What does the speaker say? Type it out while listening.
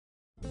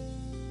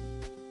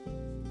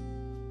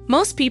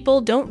Most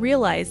people don't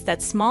realize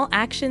that small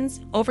actions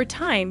over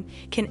time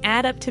can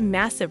add up to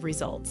massive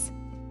results.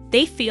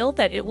 They feel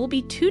that it will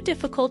be too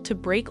difficult to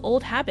break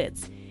old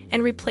habits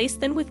and replace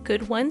them with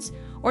good ones,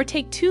 or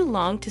take too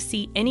long to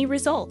see any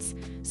results,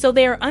 so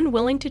they are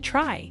unwilling to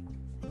try.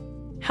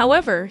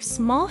 However,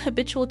 small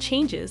habitual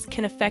changes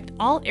can affect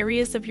all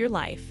areas of your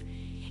life,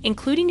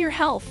 including your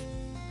health,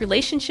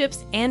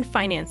 relationships, and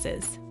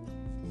finances.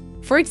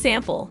 For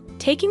example,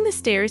 taking the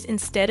stairs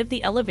instead of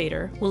the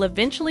elevator will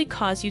eventually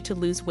cause you to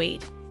lose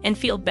weight and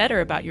feel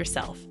better about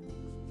yourself.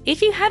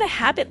 If you had a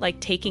habit like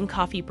taking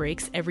coffee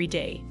breaks every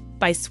day,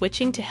 by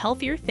switching to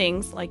healthier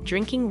things like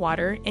drinking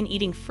water and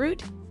eating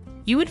fruit,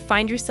 you would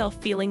find yourself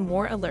feeling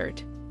more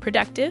alert,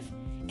 productive,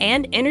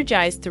 and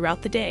energized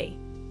throughout the day.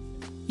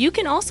 You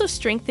can also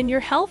strengthen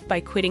your health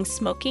by quitting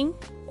smoking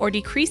or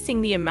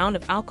decreasing the amount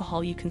of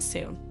alcohol you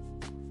consume.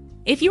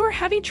 If you are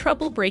having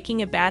trouble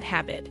breaking a bad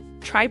habit,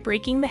 try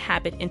breaking the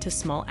habit into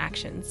small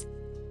actions.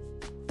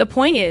 The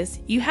point is,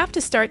 you have to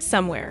start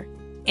somewhere,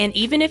 and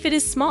even if it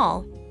is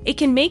small, it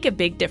can make a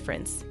big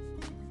difference.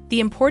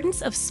 The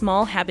importance of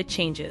small habit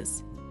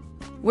changes.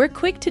 We're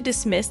quick to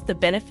dismiss the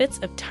benefits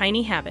of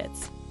tiny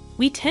habits.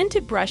 We tend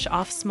to brush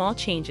off small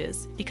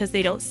changes because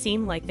they don't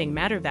seem like they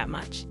matter that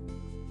much.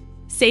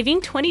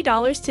 Saving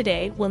 $20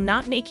 today will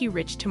not make you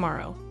rich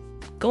tomorrow.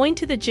 Going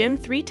to the gym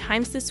 3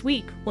 times this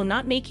week will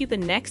not make you the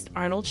next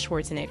Arnold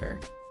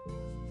Schwarzenegger.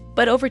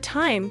 But over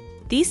time,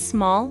 these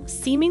small,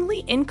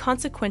 seemingly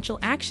inconsequential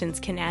actions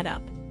can add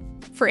up.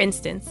 For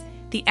instance,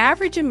 the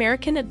average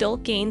American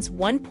adult gains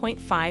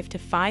 1.5 to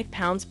 5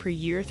 pounds per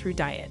year through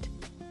diet.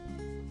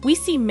 We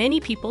see many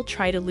people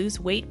try to lose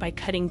weight by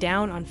cutting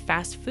down on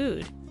fast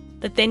food,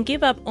 but then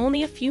give up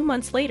only a few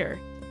months later.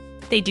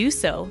 They do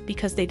so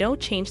because they don't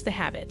change the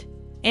habit,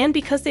 and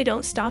because they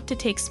don't stop to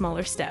take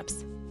smaller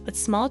steps. But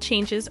small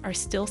changes are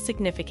still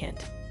significant.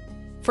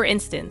 For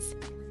instance,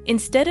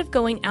 instead of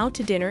going out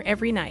to dinner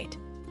every night,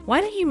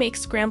 why don't you make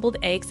scrambled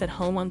eggs at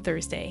home on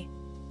Thursday?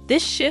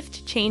 This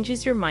shift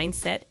changes your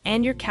mindset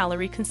and your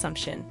calorie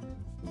consumption.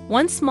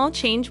 One small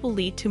change will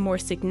lead to more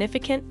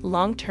significant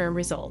long-term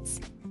results.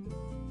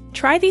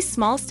 Try these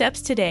small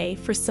steps today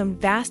for some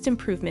vast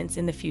improvements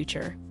in the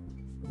future.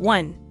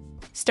 1.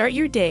 Start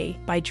your day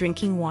by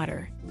drinking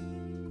water.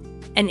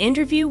 An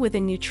interview with a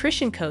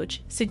nutrition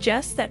coach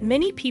suggests that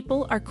many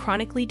people are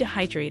chronically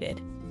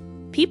dehydrated.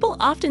 People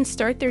often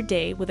start their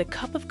day with a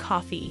cup of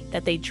coffee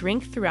that they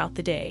drink throughout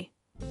the day.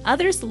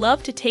 Others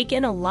love to take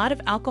in a lot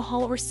of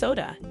alcohol or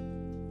soda.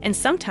 And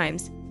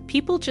sometimes,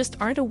 people just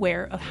aren't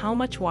aware of how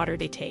much water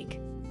they take.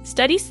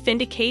 Studies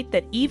vindicate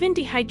that even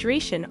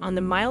dehydration on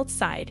the mild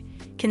side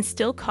can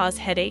still cause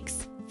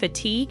headaches,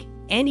 fatigue,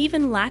 and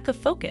even lack of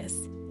focus.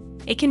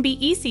 It can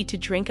be easy to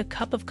drink a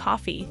cup of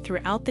coffee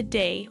throughout the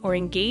day or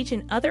engage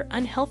in other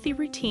unhealthy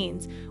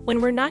routines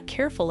when we're not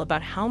careful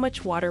about how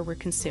much water we're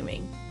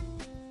consuming.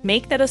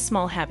 Make that a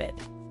small habit.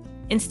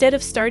 Instead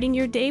of starting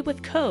your day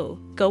with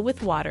go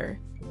with water.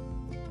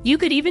 You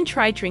could even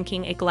try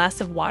drinking a glass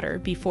of water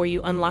before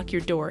you unlock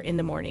your door in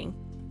the morning.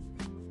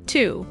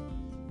 2.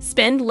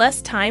 Spend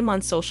less time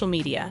on social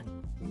media.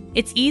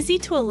 It's easy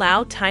to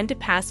allow time to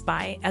pass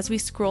by as we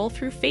scroll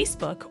through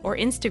Facebook or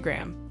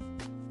Instagram.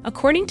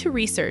 According to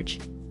research,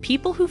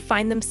 people who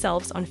find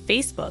themselves on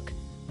Facebook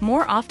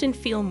more often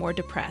feel more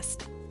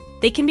depressed.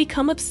 They can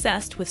become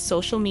obsessed with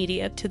social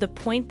media to the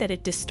point that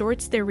it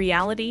distorts their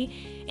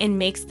reality and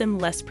makes them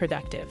less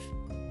productive.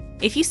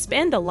 If you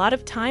spend a lot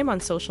of time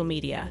on social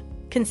media,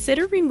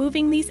 consider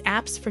removing these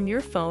apps from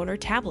your phone or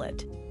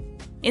tablet.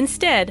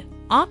 Instead,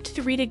 opt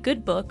to read a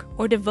good book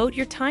or devote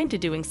your time to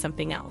doing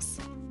something else.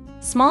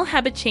 Small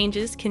habit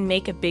changes can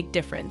make a big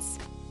difference.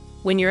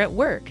 When you're at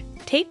work,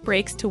 take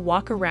breaks to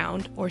walk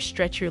around or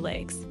stretch your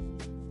legs.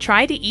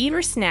 Try to eat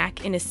or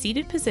snack in a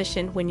seated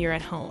position when you're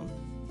at home.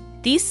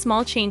 These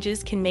small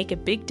changes can make a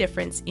big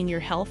difference in your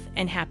health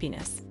and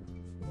happiness.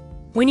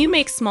 When you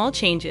make small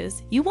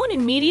changes, you won't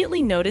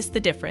immediately notice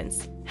the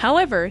difference.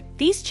 However,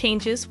 these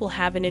changes will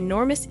have an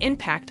enormous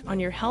impact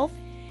on your health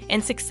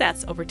and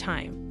success over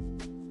time.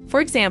 For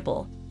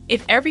example,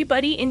 if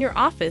everybody in your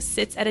office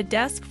sits at a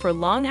desk for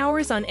long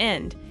hours on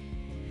end,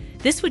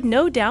 this would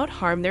no doubt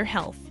harm their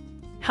health.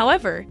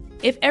 However,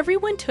 if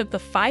everyone took the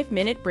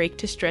 5-minute break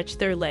to stretch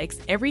their legs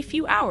every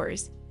few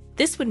hours,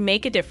 this would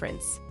make a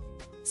difference.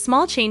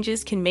 Small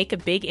changes can make a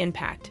big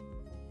impact.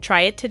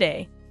 Try it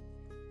today.